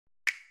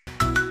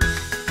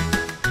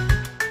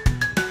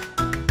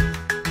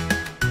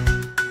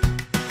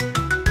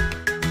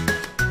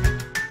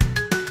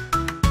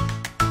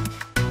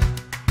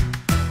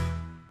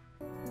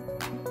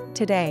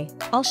Today,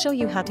 I'll show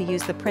you how to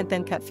use the Print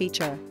Then Cut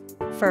feature.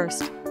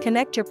 First,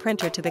 connect your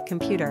printer to the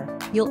computer.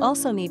 You'll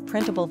also need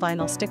printable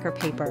vinyl sticker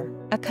paper,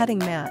 a cutting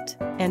mat,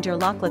 and your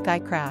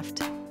LOKLiK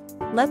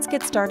iCraft. Let's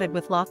get started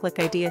with LOKLiK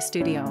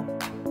IdeaStudio.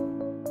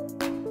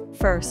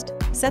 First,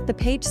 set the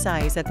page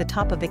size at the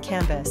top of the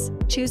canvas,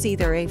 choose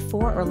either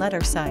A4 or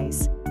letter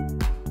size.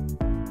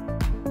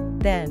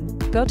 Then,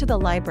 go to the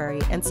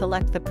library and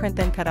select the Print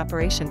Then Cut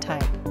operation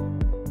type.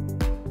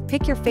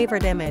 Pick your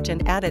favorite image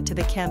and add it to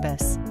the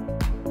canvas.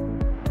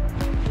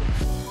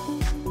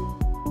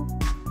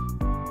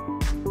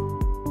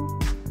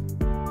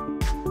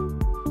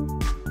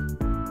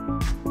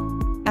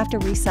 After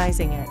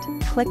resizing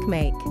it, click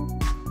Make.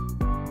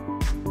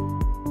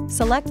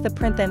 Select the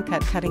Print Then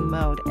Cut cutting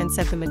mode and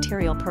set the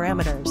material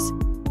parameters.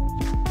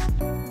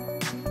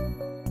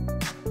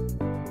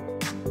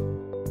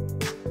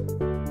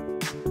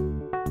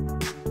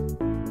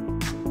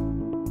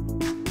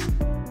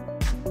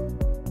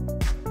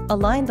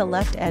 Align the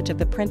left edge of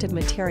the printed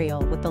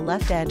material with the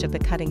left edge of the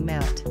cutting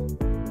mat.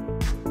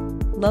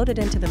 Load it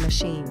into the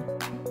machine.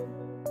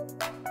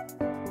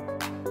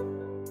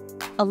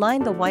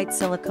 Align the white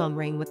silicone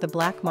ring with the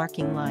black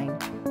marking line.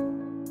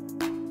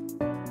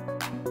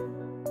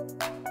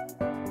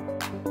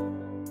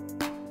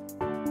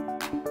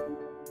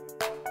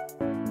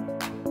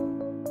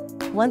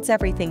 Once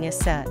everything is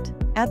set,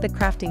 add the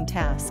crafting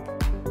task.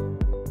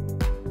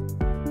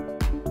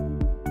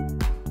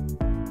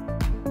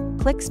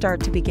 Click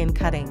Start to begin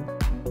cutting.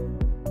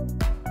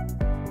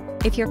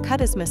 If your cut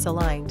is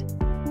misaligned,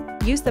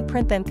 use the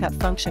Print Then Cut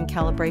function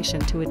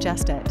calibration to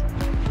adjust it.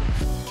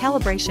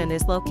 Calibration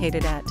is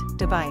located at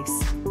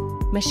Device,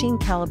 Machine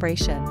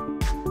Calibration,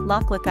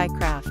 LOKLiK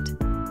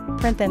iCraft,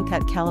 Print Then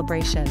Cut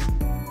Calibration.